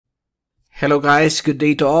Hello guys, good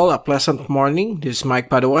day to all, a pleasant morning. This is Mike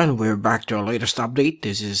Padua and we're back to our latest update.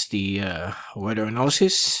 This is the weather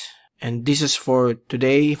analysis, and this is for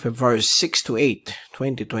today, February 6 to 8,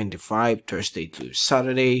 2025, Thursday to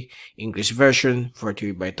Saturday, English version, brought to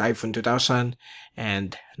you by Typhoon2000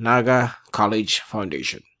 and Naga College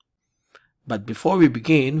Foundation. But before we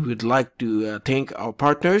begin, we'd like to thank our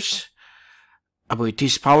partners,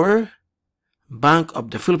 Aboitiz Power, Bank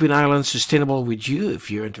of the Philippine Islands, Sustainable with You. If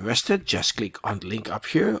you're interested, just click on the link up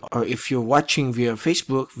here, or if you're watching via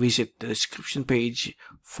Facebook, visit the description page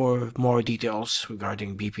for more details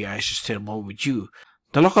regarding BPI Sustainable with You.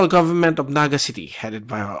 The local government of Naga City, headed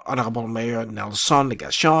by our Honorable Mayor Nelson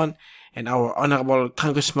Legacion and our Honorable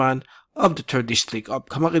Congressman of the 3rd District of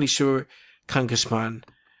Camarines Sur, Congressman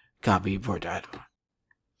Gabi Bordado.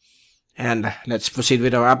 And let's proceed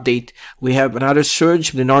with our update. We have another surge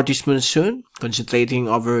of the Northeast Monsoon concentrating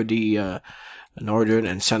over the northern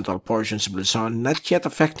and central portions of Luzon, not yet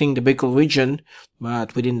affecting the Bicol region,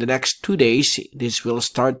 but within the next 2 days, this will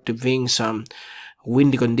start to bring some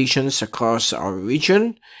windy conditions across our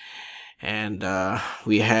region. And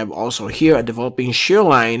we have also here a developing shear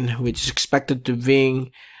line, which is expected to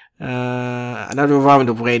bring another round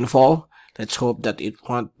of rainfall. Let's hope that it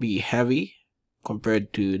won't be heavy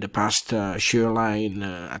compared to the past shear line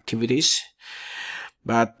activities,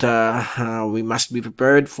 but we must be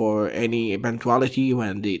prepared for any eventuality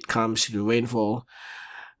when it comes to the rainfall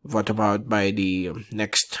brought about by the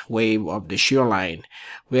next wave of the shear line.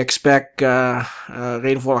 We expect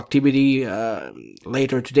rainfall activity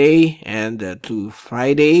later today and to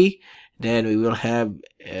Friday. Then we will have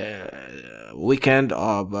a weekend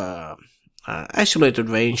of isolated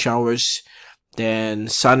rain showers. Then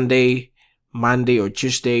Sunday, Monday or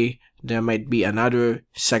Tuesday, there might be another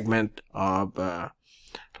segment of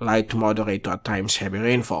light to moderate to at times heavy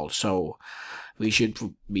rainfall. So we should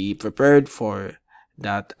be prepared for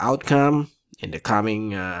that outcome in the coming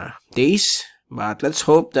days. But let's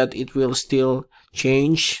hope that it will still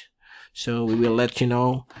change. So we will let you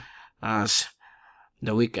know as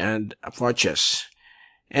the weekend approaches.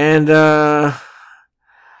 And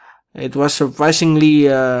it was surprisingly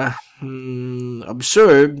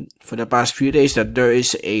observed for the past few days that there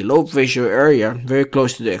is a low pressure area very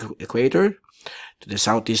close to the equator, to the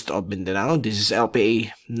southeast of Mindanao. This is LPA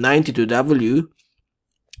 92W.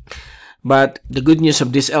 But the good news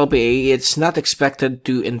of this LPA, it's not expected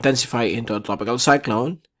to intensify into a tropical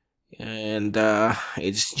cyclone, and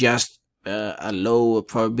it's just a low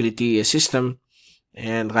probability system.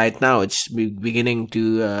 And right now it's beginning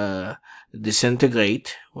to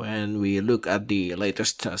disintegrate when we look at the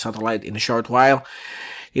latest satellite in a short while.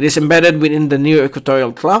 It is embedded within the near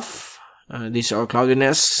equatorial trough. These are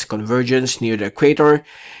cloudiness convergence near the equator,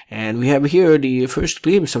 and we have here the first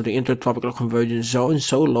glimpse of the intertropical convergence zone,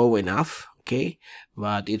 so low enough, okay,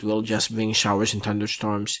 but it will just bring showers and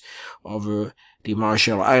thunderstorms over the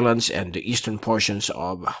Marshall Islands and the eastern portions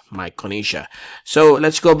of Micronesia. So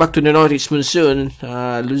let's go back to the Northeast Monsoon.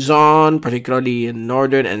 Luzon, particularly in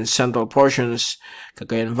northern and central portions,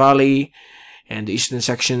 Cagayan Valley, and the eastern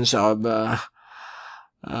sections of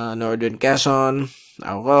northern Quezon,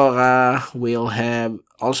 Aurora, will have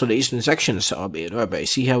also the eastern sections of Nueva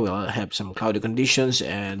Ecija will have some cloudy conditions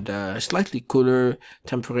and slightly cooler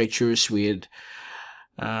temperatures with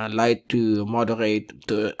light to moderate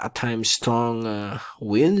to at times strong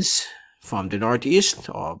winds from the northeast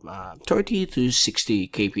of 30 to 60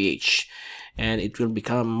 kph, and it will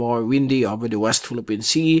become more windy over the West Philippine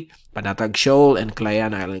Sea, Panatag Shoal, and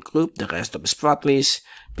Calayan Island Group, the rest of Spratlys,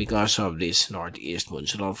 because of this northeast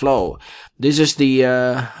monsoonal flow. This is the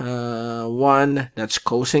one that's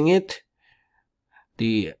causing it.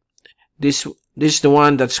 This is the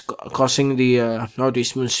one that's causing the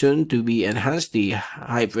northeast monsoon to be enhanced, the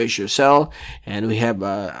high pressure cell, and we have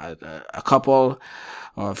a couple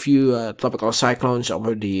or a few tropical cyclones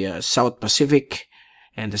over the South Pacific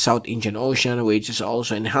and the South Indian Ocean, which is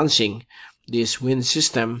also enhancing this wind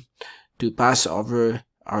system to pass over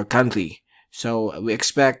our country. So we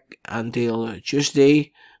expect until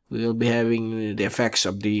Tuesday we will be having the effects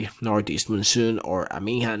of the northeast monsoon or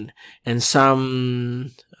Amihan, and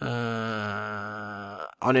some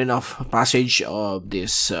on and off passage of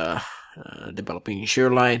this developing shear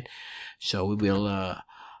line. So we will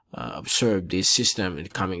observe this system in the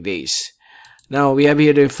coming days. Now we have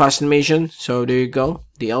here the fast animation. So there you go.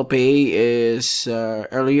 The LPA is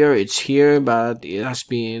earlier, it's here, but it has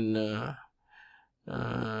been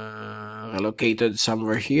relocated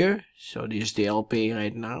somewhere here. So this is the LPA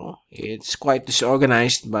right now. It's quite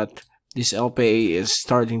disorganized, but this LPA is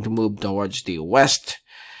starting to move towards the west,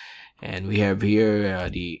 and we have here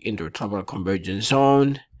the intertropical convergence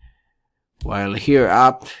zone, while here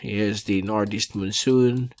up is the Northeast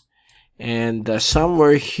Monsoon, and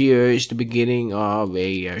somewhere here is the beginning of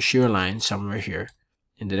a shear line somewhere here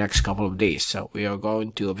in the next couple of days. So we are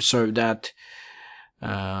going to observe that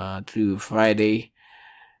through Friday.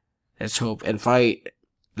 Let's hope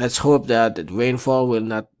that the rainfall will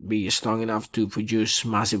not be strong enough to produce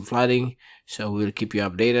massive flooding. So we'll keep you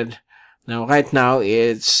updated. Now, right now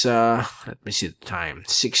it's let me see the time,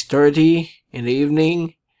 6:30 in the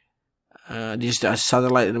evening. This is the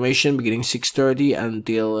satellite animation beginning 6:30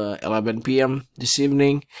 until 11 p.m. this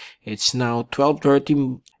evening. It's now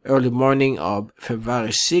 12:30 early morning of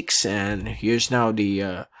February 6, and here's now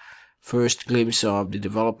the first glimpse of the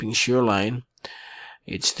developing shear line.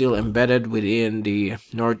 It's still embedded within the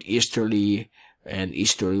northeasterly and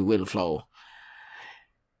easterly wind flow.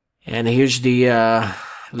 And here's the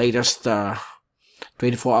latest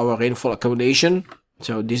 24-hour rainfall accumulation.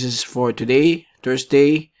 So this is for today,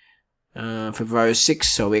 Thursday, February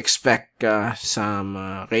 6. So we expect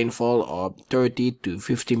some rainfall of 30 to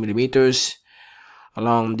 50 millimeters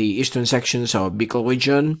along the eastern sections of Bicol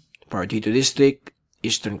region, Partido District,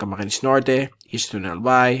 Eastern Camarines Norte, Eastern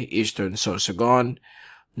Albay, Eastern Sorsogon,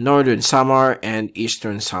 Northern Samar, and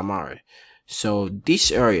Eastern Samar. So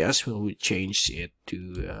these areas, will change it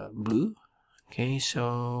to blue. Okay,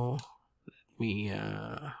 so let me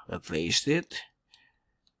replace it.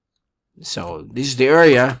 So this is the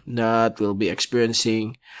area that will be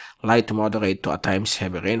experiencing light to moderate to at times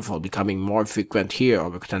heavy rainfall, becoming more frequent here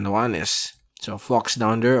over Catanduanes. So folks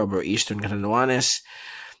down there over Eastern Catanduanes,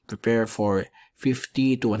 prepare for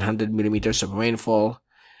 50 to 100 millimeters of rainfall,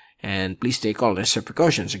 and please take all necessary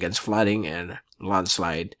precautions against flooding and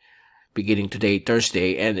landslide beginning today,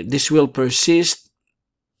 Thursday, and this will persist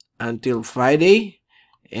until Friday,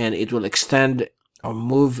 and it will extend or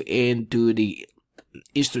move into the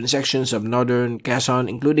eastern sections of northern Quezon,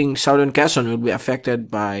 including southern Quezon will be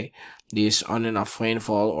affected by this on and off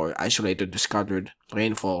rainfall or isolated to scattered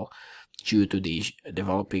rainfall due to the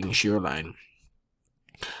developing shear line.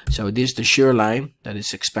 So this is the shear line that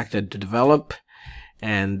is expected to develop,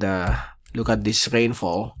 and look at this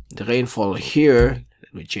rainfall. The rainfall here,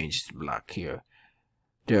 let me change the black here.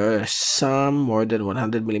 There are some more than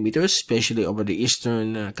 100 millimeters, especially over the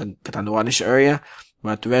eastern Catanduanes area,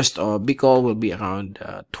 but west of Bicol will be around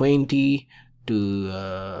 20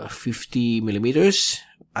 to 50 millimeters,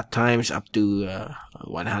 at times up to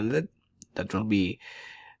 100. That will be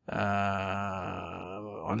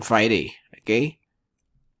on Friday, okay?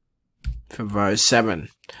 February 7.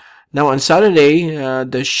 Now on Saturday,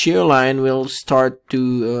 the shear line will start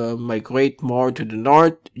to migrate more to the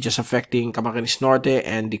north, just affecting Camarines Norte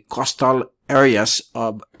and the coastal areas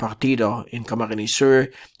of Partido in Camarines Sur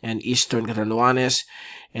and Eastern Catanduanes,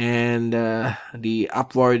 and the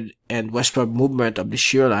upward and westward movement of the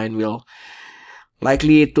shear line will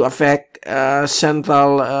likely to affect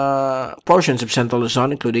central portions of central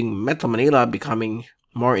Luzon, including Metro Manila, becoming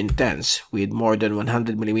more intense with more than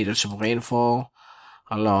 100 millimeters of rainfall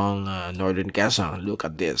along northern Quezon. Look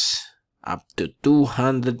at this, up to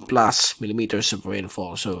 200 plus millimeters of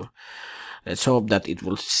rainfall. So let's hope that it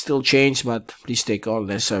will still change, but please take all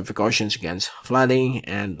necessary precautions against flooding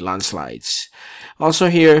and landslides. Also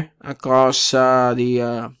here across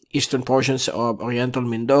the eastern portions of Oriental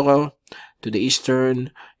Mindoro to the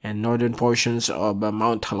eastern and northern portions of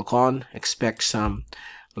Mount Halcon, expect some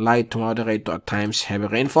light to moderate to at times heavy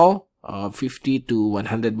rainfall of 50 to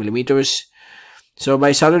 100 millimeters. So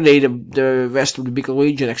by Saturday, the rest of the Bicol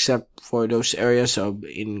region, except for those areas of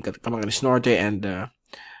in Camarines Norte and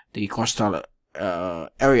the coastal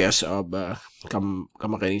areas of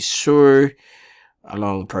Camarines Sur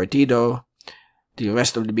along Partido, the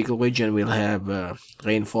rest of the Bicol region will have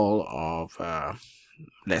rainfall of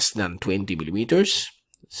less than 20 millimeters.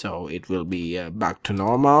 So it will be back to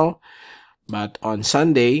normal. But on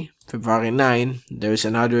Sunday, February 9, there is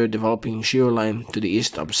another developing shear line to the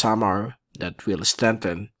east of Samar that will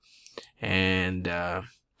strengthen, and the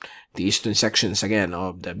eastern sections again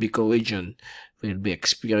of the Bicol region will be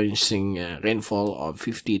experiencing rainfall of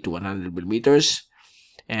 50 to 100 millimeters.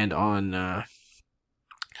 And on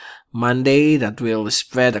Monday, that will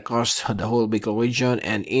spread across the whole Bicol region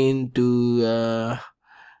and into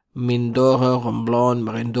Mindoro, Romblon,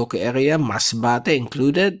 Marinduque area, Masbate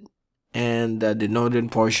included, and the northern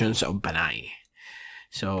portions of Panay.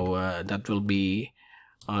 So that will be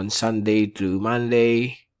on Sunday through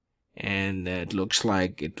Monday, and it looks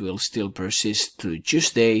like it will still persist through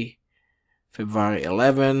Tuesday, February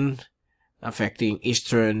 11, affecting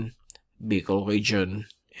eastern Bicol region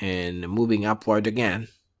and moving upward again,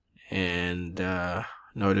 and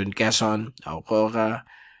northern Quezon, Aurora,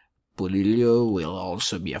 Pulilio will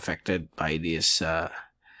also be affected by this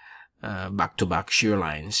back-to-back shear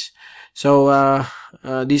lines. So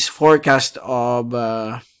this forecast of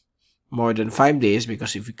more than 5 days,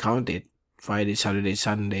 because if you count it, Friday, Saturday,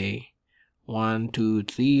 Sunday, 1, 2,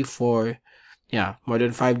 3, 4, yeah, more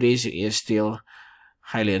than 5 days is still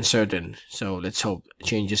highly uncertain. So let's hope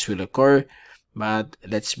changes will occur, but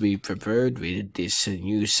let's be prepared with this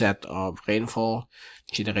new set of rainfall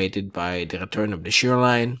generated by the return of the shear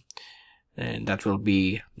line, and that will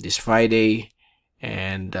be this Friday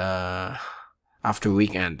and after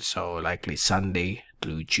weekend, so likely Sunday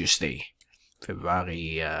through Tuesday,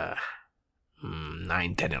 February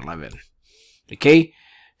 9, 10, 11. Okay,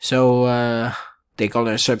 so take all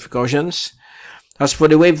necessary precautions. As for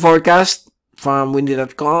the wave forecast from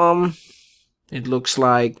windy.com, it looks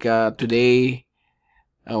like today,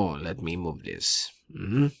 oh, let me move this.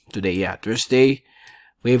 Today, yeah, Thursday,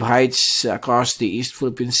 wave heights across the East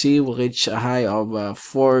Philippine Sea will reach a high of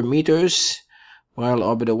 4 meters, while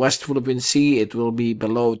over the West Philippine Sea it will be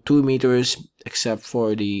below 2 meters, except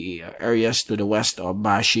for the areas to the west of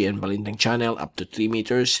Bashi and Balintang Channel, up to 3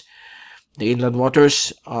 meters. The inland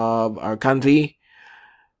waters of our country,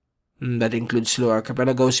 that includes Sulu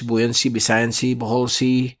Archipelago, Sibuyan Sea, Visayan Sea, Bohol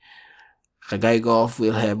Sea, Cagayan Gulf,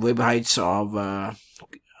 will have wave heights of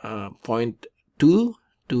 0.2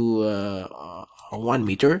 to 1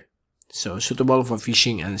 meter. So suitable for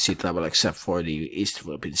fishing and sea travel, except for the East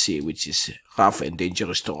Philippine Sea, which is rough and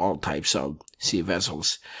dangerous to all types of sea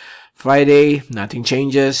vessels. Friday, nothing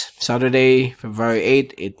changes. Saturday, February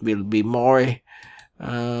 8th, it will be more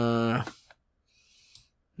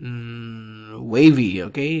wavy,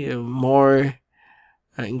 okay, more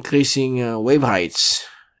increasing wave heights.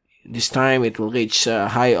 This time it will reach a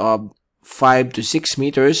high of 5 to 6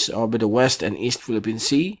 meters over the West and East Philippine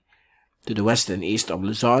Sea, to the west and east of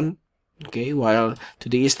Luzon, okay, while to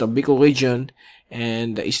the east of Bicol region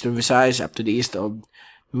and the Eastern Visayas up to the east of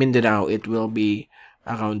Mindanao, it will be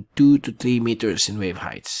around 2 to 3 meters in wave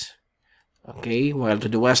heights. Okay, while to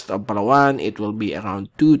the west of Palawan, it will be around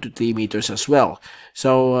 2 to 3 meters as well.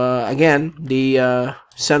 So again, the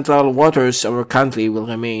central waters of our country will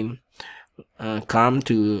remain calm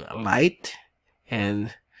to light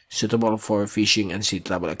and suitable for fishing and sea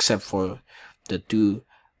travel, except for the 2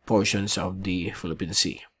 portions of the Philippine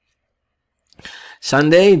Sea.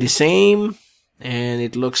 Sunday, the same, and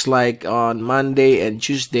it looks like on Monday and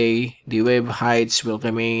Tuesday, the wave heights will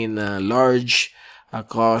remain large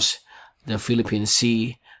across the Philippine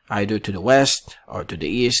Sea, either to the west or to the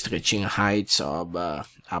east, reaching heights of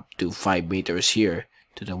up to 5 meters here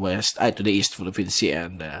to the west, to the East Philippine Sea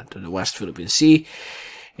and to the West Philippine Sea.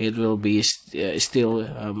 It will be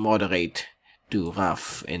still moderate to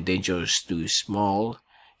rough and dangerous to small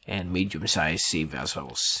and medium-sized sea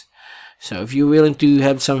vessels. So if you're willing to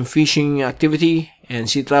have some fishing activity and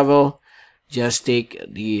sea travel, just take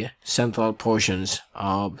the central portions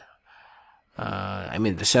of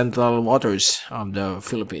the central waters of the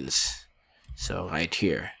Philippines. So right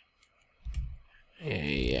here.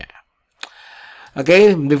 Yeah.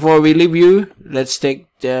 Okay, before we leave you, let's check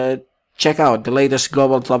out the latest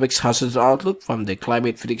global tropics hazard outlook from the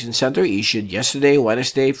Climate Prediction Center, issued yesterday,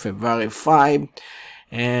 Wednesday, February 5.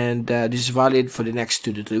 And this is valid for the next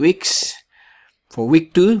 2 to 3 weeks. For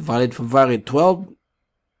week 2, valid February 12,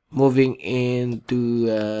 moving into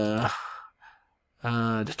the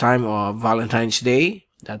time of Valentine's Day.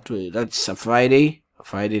 That's a Friday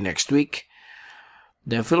next week.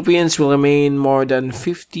 The Philippines will remain more than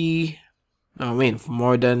 50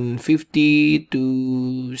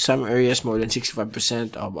 to some areas more than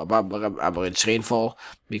 65% of above average rainfall,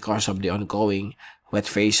 because of the ongoing wet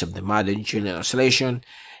phase of the modern Chilean oscillation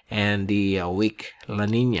and the weak La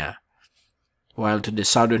Nina. While to the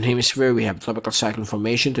southern hemisphere, we have tropical cyclone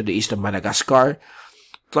formation to the east of Madagascar,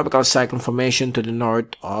 tropical cyclone formation to the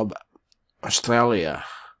north of Australia.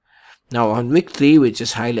 Now on week 3, which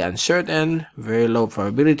is highly uncertain, very low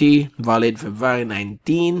probability, valid February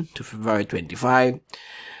 19 to February 25,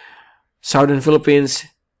 southern Philippines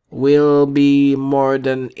will be more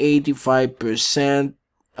than 85%,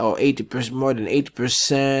 or 80%, more than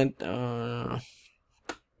 80%,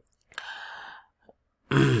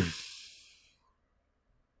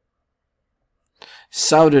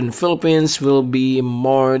 southern Philippines will be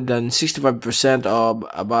more than 65% of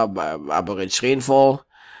above average rainfall.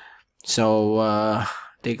 So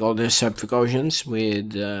take all the precautions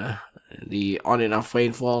with the on and off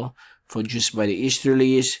rainfall produced by the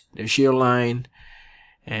easterlies, the shear line,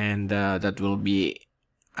 and that will be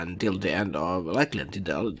until the end of, likely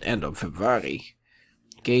until the end of February.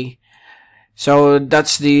 Okay, so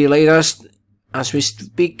that's the latest As we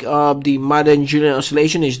speak of the modern Julian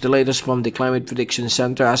oscillation, is the latest from the Climate Prediction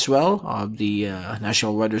Center as well of the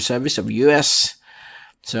National Weather Service of US.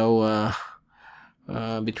 So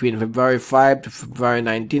between February 5 to February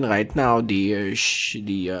 19, right now,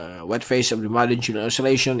 the wet phase of the modern Julian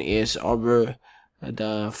oscillation is over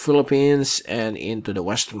the Philippines and into the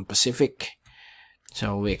Western Pacific.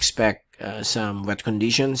 So we expect some wet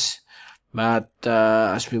conditions, but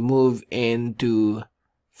as we move into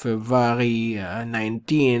February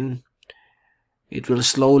 19, it will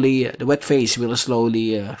slowly, the wet phase will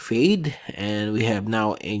slowly fade, and we have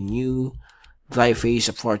now a new dry phase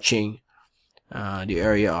approaching the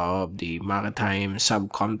area of the maritime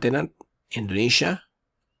subcontinent, Indonesia,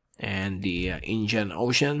 and the Indian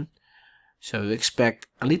Ocean. So we expect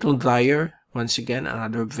a little drier, once again,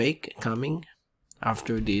 another break coming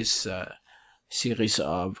after this series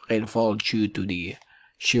of rainfall due to the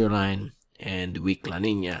shear line and weak La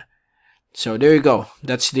Nina. So there you go.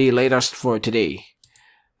 That's the latest for today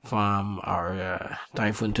from our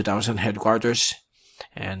Typhoon 2000 headquarters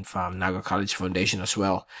and from Naga College Foundation as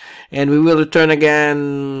well. And we will return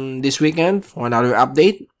again this weekend for another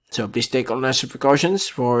update. So please take all necessary precautions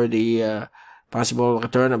for the possible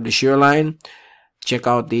return of the shear line. Check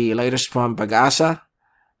out the latest from Pag-asa.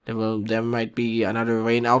 There might be another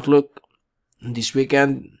rain outlook this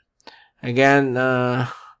weekend. Again,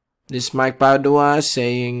 this is Mike Padua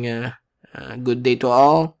saying good day to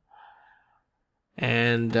all,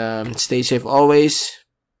 and stay safe always.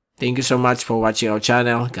 Thank you so much for watching our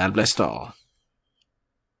channel. God bless to all.